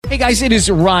Hey guys, it is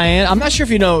Ryan. I'm not sure if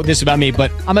you know this about me, but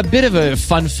I'm a bit of a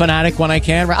fun fanatic when I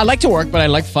can. I like to work, but I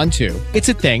like fun too. It's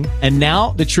a thing. And now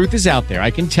the truth is out there.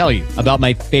 I can tell you about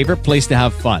my favorite place to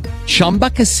have fun. Chumba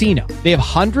Casino. They have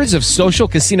hundreds of social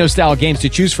casino style games to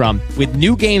choose from with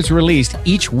new games released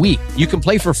each week. You can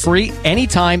play for free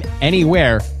anytime,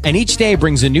 anywhere. And each day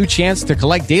brings a new chance to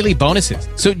collect daily bonuses.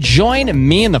 So join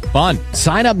me in the fun.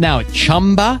 Sign up now at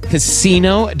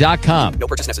ChumbaCasino.com. No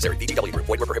purchase necessary. VGW Group.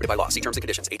 Void where prohibited by law. See terms and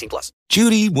conditions. 18+.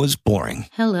 Judy was boring.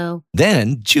 Hello.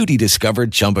 Then Judy discovered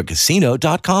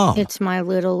ChumbaCasino.com. It's my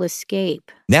little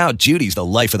escape. Now Judy's the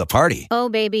life of the party. Oh,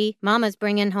 baby, mama's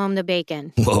bringing home the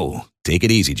bacon. Whoa, take it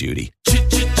easy, Judy.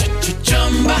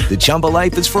 The Chumba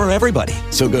life is for everybody.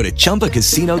 So go to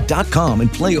ChumbaCasino.com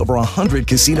and play over 100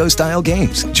 casino-style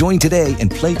games. Join today and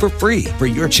play for free for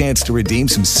your chance to redeem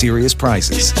some serious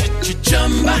prizes.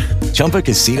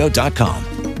 ChumbaCasino.com.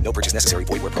 No purchase necessary.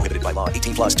 Void where prohibited by law.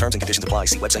 18+. Terms and conditions apply.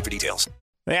 See website for details.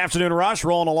 The Afternoon Rush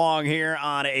rolling along here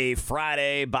on a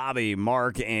Friday. Bobby,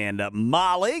 Mark, and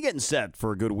Molly getting set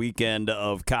for a good weekend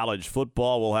of college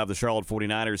football. We'll have the Charlotte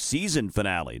 49ers season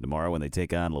finale tomorrow when they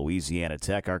take on Louisiana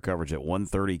Tech. Our coverage at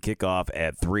 1:30, kickoff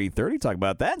at 3:30. Talk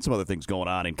about that and some other things going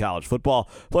on in college football.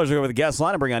 Pleasure to go with the guest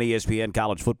line and bring on ESPN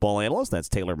college football analyst. That's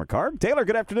Taylor McCarg. Taylor,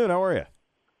 good afternoon. How are you?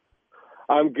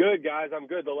 I'm good, guys. I'm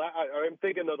good. I'm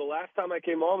thinking, though, the last time I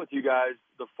came on with you guys,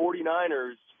 the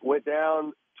 49ers went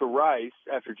down to Rice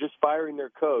after just firing their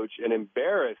coach and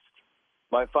embarrassed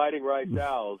my Fighting Rice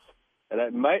Owls. And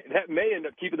that may end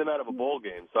up keeping them out of a bowl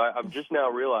game. So I'm just now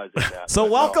realizing that. So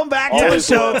welcome back to the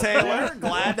show, Taylor.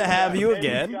 Glad to have you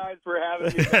again. Thank you guys for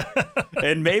having me back.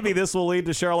 And maybe this will lead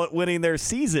to Charlotte winning their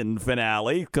season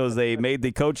finale because they made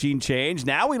the coaching change.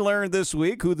 Now we learned this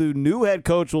week who the new head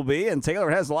coach will be, and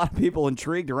Taylor has a lot of people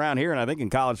intrigued around here, and I think in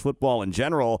college football in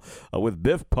general, with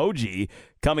Biff Poggi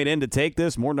coming in to take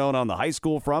this, more known on the high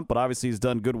school front, but obviously he's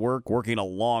done good work working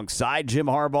alongside Jim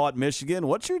Harbaugh at Michigan.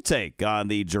 What's your take on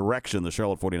the direction the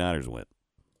Charlotte 49ers went?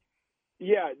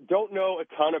 Yeah, don't know a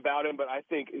ton about him, but I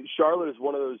think Charlotte is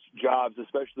one of those jobs,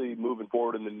 especially moving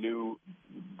forward in the new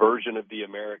version of the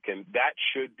American, that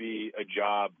should be a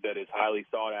job that is highly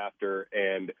sought after.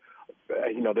 And,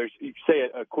 there's, say,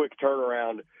 a quick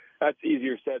turnaround, that's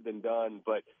easier said than done.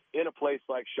 But in a place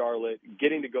like Charlotte,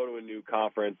 getting to go to a new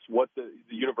conference, what the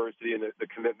university and the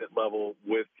commitment level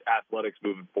with athletics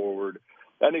moving forward,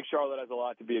 I think Charlotte has a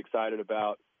lot to be excited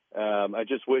about. I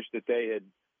just wish that they had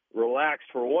relaxed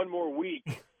for one more week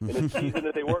in a season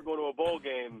that they weren't going to a bowl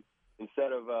game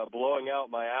instead of blowing out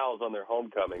my Owls on their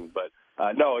homecoming. But,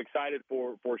 no, excited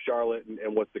for Charlotte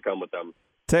and what's to come with them.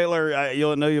 Taylor,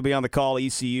 you'll be on the call,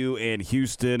 ECU and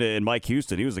Houston. And Mike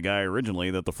Houston, he was the guy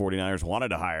originally that the 49ers wanted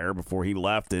to hire before he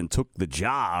left and took the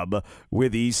job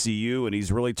with ECU, and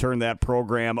he's really turned that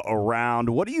program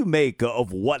around. What do you make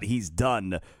of what he's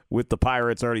done with the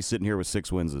Pirates, already sitting here with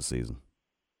 6 wins this season?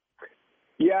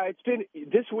 Yeah,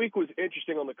 this week was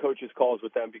interesting on the coaches' calls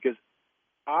with them because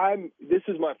this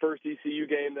is my first ECU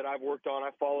game that I've worked on. I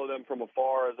follow them from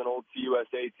afar as an old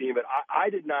CUSA team, but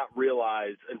I did not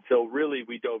realize until really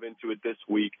we dove into it this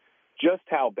week just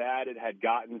how bad it had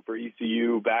gotten for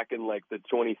ECU back in like the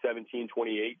 2017,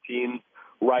 2018,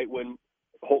 right when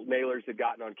Holton Ahlers had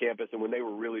gotten on campus and when they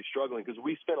were really struggling, because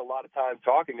we spent a lot of time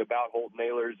talking about Holton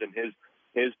Ahlers and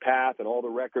his path and all the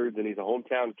records, and he's a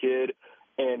hometown kid.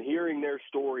 And hearing their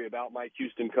story about Mike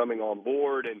Houston coming on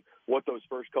board and what those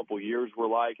first couple of years were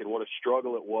like and what a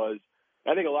struggle it was,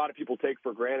 I think a lot of people take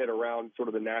for granted around sort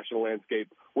of the national landscape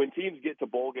when teams get to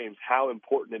bowl games how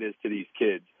important it is to these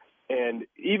kids. And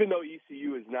even though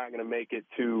ECU is not going to make it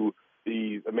to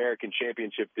the American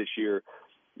Championship this year,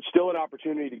 still an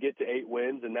opportunity to get to 8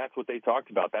 wins, and that's what they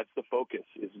talked about. That's the focus,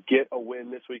 is get a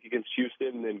win this week against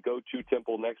Houston and then go to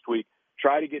Temple next week.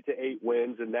 Try to get to 8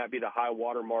 wins, and that be the high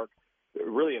water mark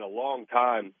really in a long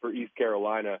time for East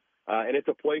Carolina. And it's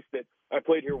a place that I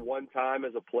played here one time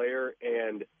as a player,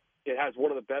 and it has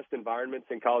one of the best environments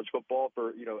in college football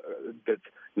for, that's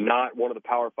not one of the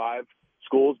Power 5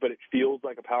 schools, but it feels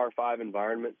like a Power 5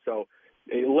 environment. So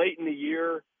late in the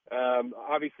year,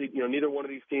 obviously, neither one of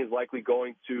these teams likely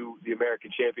going to the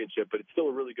American Championship, but it's still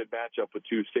a really good matchup with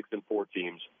 2 6 and 4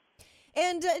 teams.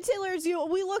 And Taylor, as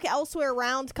we look elsewhere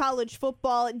around college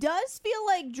football, it does feel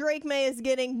like Drake May is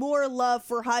getting more love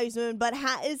for Heisman, but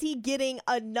is he getting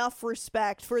enough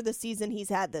respect for the season he's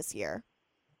had this year?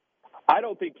 I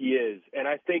don't think he is, and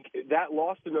I think that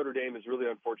loss to Notre Dame is really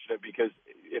unfortunate because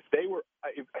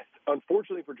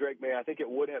unfortunately for Drake May, I think it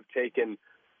would have taken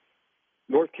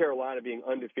North Carolina being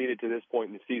undefeated to this point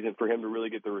in the season for him to really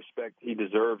get the respect he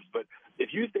deserves. But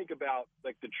if you think about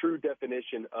like the true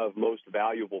definition of most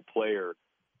valuable player,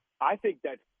 I think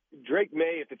that's Drake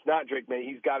May, if it's not Drake May,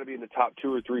 he's got to be in the top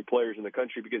 2 or 3 players in the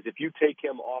country, because if you take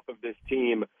him off of this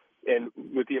team, and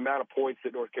with the amount of points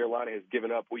that North Carolina has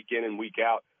given up week in and week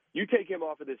out, you take him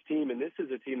off of this team, and this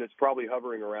is a team that's probably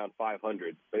hovering around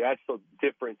 500. That's the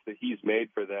difference that he's made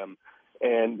for them.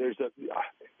 And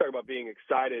talk about being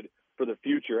excited for the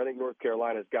future. I think North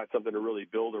Carolina's got something to really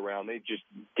build around. They just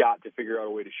got to figure out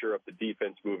a way to shore up the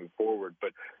defense moving forward.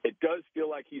 But it does feel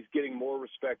like he's getting more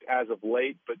respect as of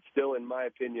late, but still, in my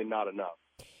opinion, not enough.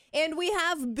 And we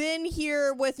have been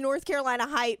here with North Carolina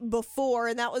hype before,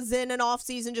 and that was in an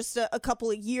offseason just a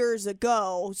couple of years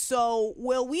ago. So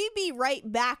will we be right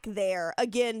back there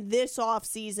again this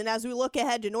offseason as we look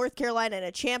ahead to North Carolina in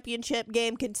a championship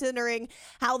game, considering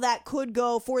how that could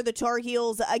go for the Tar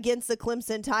Heels against the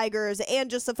Clemson Tigers, and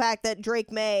just the fact that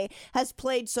Drake May has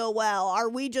played so well? Are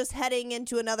we just heading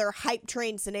into another hype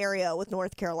train scenario with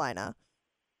North Carolina?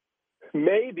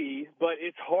 Maybe, but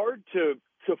it's hard to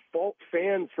fault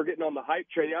fans for getting on the hype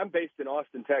train. I'm based in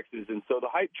Austin, Texas, and so the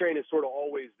hype train is sort of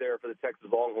always there for the Texas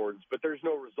Longhorns, but there's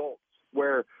no results.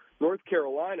 Where North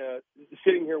Carolina,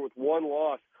 sitting here with one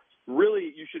loss,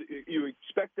 really you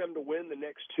expect them to win the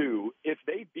next 2. If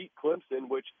they beat Clemson,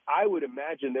 which I would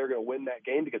imagine they're going to win that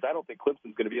game because I don't think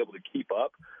Clemson's going to be able to keep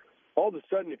up, all of a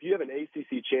sudden, if you have an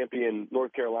ACC champion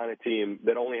North Carolina team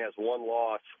that only has one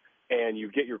loss and you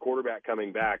get your quarterback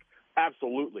coming back,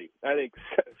 absolutely. I think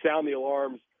sound the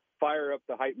alarms, fire up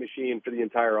the hype machine for the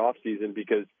entire offseason,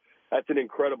 because that's an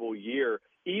incredible year.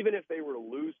 Even if they were to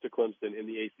lose to Clemson in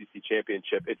the ACC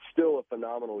championship, it's still a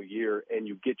phenomenal year, and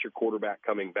you get your quarterback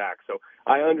coming back. So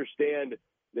I understand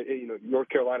that, North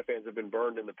Carolina fans have been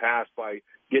burned in the past by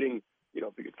getting,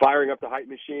 firing up the hype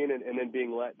machine and then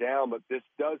being let down. But this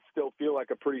does still feel like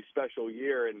a pretty special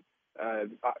year,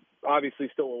 and obviously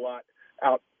still a lot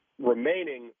out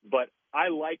remaining, but I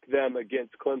like them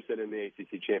against Clemson in the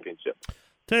ACC championship.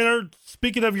 Taylor,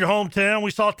 speaking of your hometown,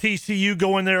 we saw TCU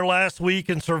go in there last week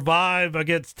and survive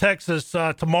against Texas.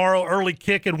 Tomorrow, early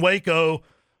kick in Waco,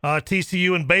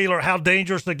 TCU and Baylor. How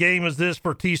dangerous a game is this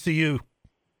for TCU?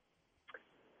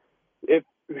 If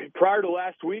prior to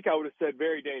last week, I would have said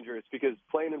very dangerous, because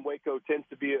playing in Waco tends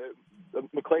to be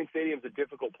McLean Stadium is a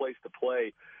difficult place to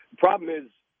play. The problem is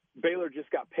Baylor just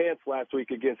got pants last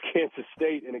week against Kansas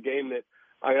State in a game that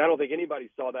I don't think anybody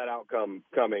saw that outcome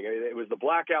coming. It was the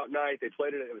blackout night. They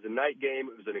played it. It was a night game.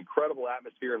 It was an incredible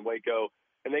atmosphere in Waco,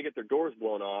 and they get their doors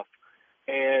blown off.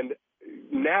 And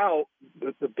now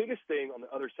the biggest thing on the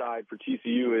other side for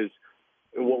TCU is,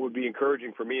 what would be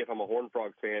encouraging for me if I'm a Horned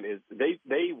Frogs fan, is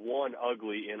they won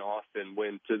ugly in Austin,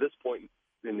 when to this point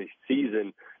in the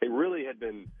season they really had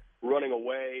been running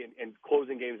away and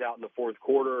closing games out in the fourth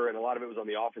quarter, and a lot of it was on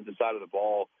the offensive side of the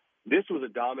ball. This was a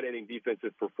dominating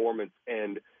defensive performance,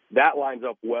 and that lines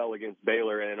up well against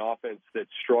Baylor and an offense that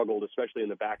struggled, especially in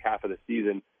the back half of the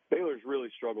season. Baylor's really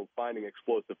struggled finding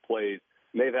explosive plays,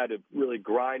 and they've had to really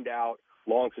grind out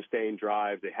long, sustained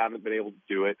drives. They haven't been able to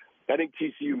do it. I think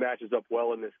TCU matches up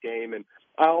well in this game, and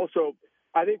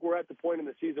I think we're at the point in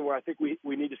the season where I think we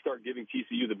need to start giving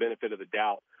TCU the benefit of the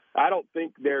doubt. I don't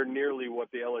think they're nearly what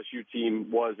the LSU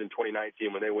team was in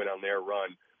 2019 when they went on their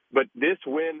run. But this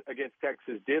win against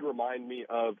Texas did remind me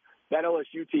of that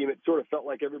LSU team. It sort of felt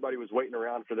like everybody was waiting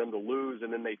around for them to lose,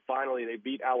 and then they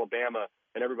beat Alabama,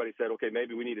 and everybody said, okay,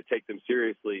 maybe we need to take them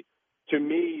seriously. To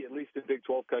me, at least in Big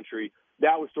 12 country,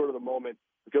 that was sort of the moment.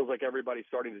 It feels like everybody's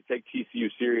starting to take TCU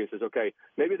serious as, okay,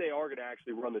 maybe they are going to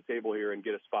actually run the table here and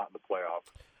get a spot in the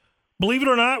playoffs. Believe it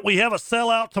or not, we have a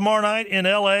sellout tomorrow night in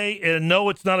L.A., and no,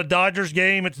 it's not a Dodgers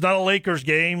game. It's not a Lakers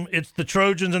game. It's the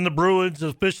Trojans and the Bruins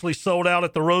officially sold out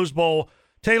at the Rose Bowl.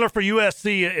 Taylor, for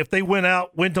USC, if they win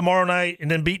tomorrow night,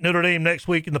 and then beat Notre Dame next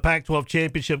week in the Pac-12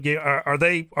 championship game, are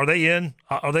they in?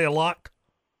 Are they a lock?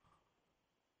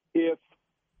 If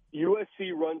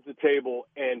USC runs the table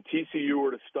and TCU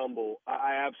were to stumble,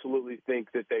 I absolutely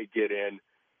think that they get in.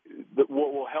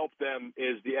 What will help them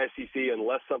is the SEC,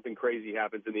 unless something crazy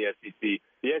happens in the SEC.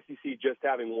 The SEC just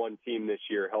having one team this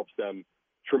year helps them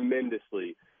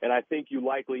tremendously. And I think you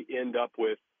likely end up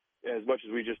with, as much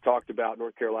as we just talked about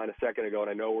North Carolina a second ago, and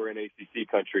I know we're in ACC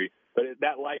country, but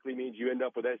that likely means you end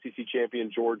up with SEC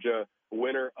champion Georgia,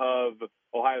 winner of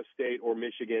Ohio State or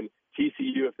Michigan,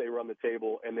 TCU if they run the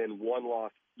table, and then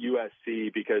one-loss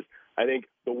USC, because I think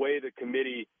the way the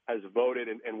committee has voted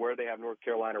and where they have North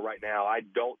Carolina right now, I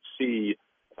don't see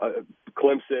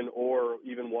Clemson or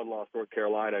even one-loss North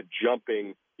Carolina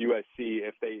jumping USC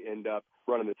if they end up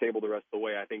running the table the rest of the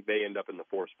way. I think they end up in the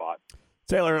 4 spot.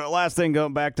 Taylor, last thing,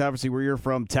 going back to obviously where you're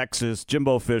from, Texas,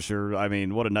 Jimbo Fisher, I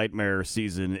mean, what a nightmare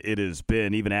season it has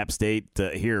been. Even App State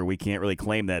here, we can't really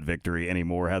claim that victory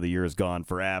anymore, how the year has gone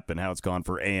for App and how it's gone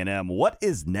for A&M. What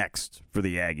is next for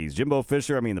the Aggies? Jimbo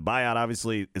Fisher, I mean, the buyout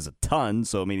obviously is a ton,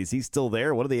 so, I mean, is he still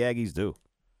there? What do the Aggies do?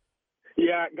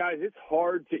 Yeah, guys, it's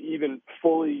hard to even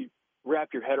fully wrap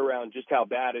your head around just how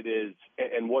bad it is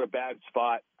and what a bad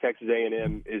spot Texas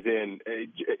A&M is in.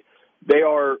 They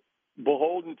are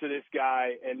beholden to this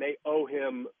guy, and they owe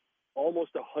him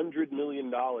almost $100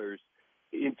 million.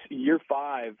 It's year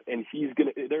 5, and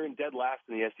they're in dead last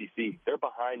in the SEC. They're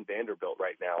behind Vanderbilt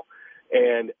right now.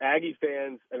 And Aggie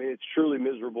fans, I mean, it's truly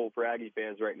miserable for Aggie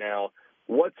fans right now.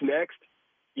 What's next?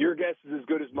 Your guess is as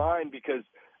good as mine, because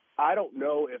I don't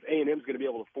know if A&M's going to be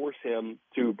able to force him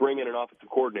to bring in an offensive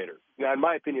coordinator. Now, in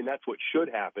my opinion, that's what should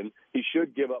happen. He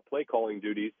should give up play calling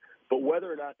duties. But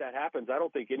whether or not that happens, I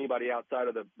don't think anybody outside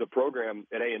of the program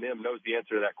at A&M knows the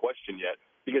answer to that question yet,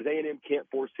 because A&M can't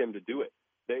force him to do it.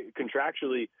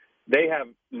 Contractually, they have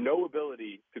no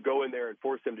ability to go in there and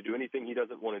force him to do anything he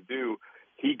doesn't want to do.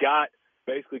 He got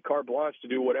basically carte blanche to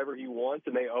do whatever he wants,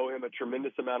 and they owe him a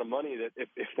tremendous amount of money that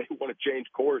if they want to change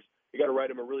course, you got to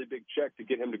write him a really big check to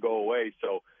get him to go away.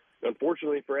 So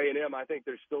unfortunately for A&M, I think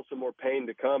there's still some more pain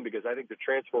to come, because I think the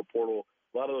transfer portal,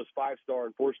 a lot of those 5-star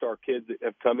and 4-star kids that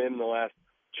have come in the last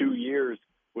 2 years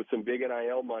with some big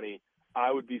NIL money,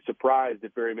 I would be surprised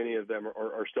if very many of them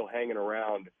are still hanging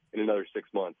around in another 6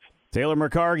 months. Taylor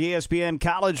McCarg, ESPN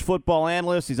college football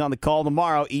analyst. He's on the call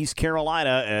tomorrow, East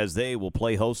Carolina, as they will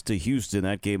play host to Houston.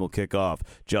 That game will kick off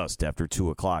just after 2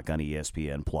 o'clock on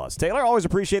ESPN+. Taylor, always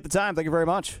appreciate the time. Thank you very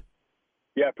much.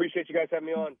 Yeah, appreciate you guys having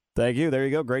me on. Thank you. There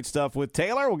you go. Great stuff with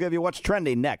Taylor. We'll give you what's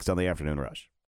trending next on the Afternoon Rush.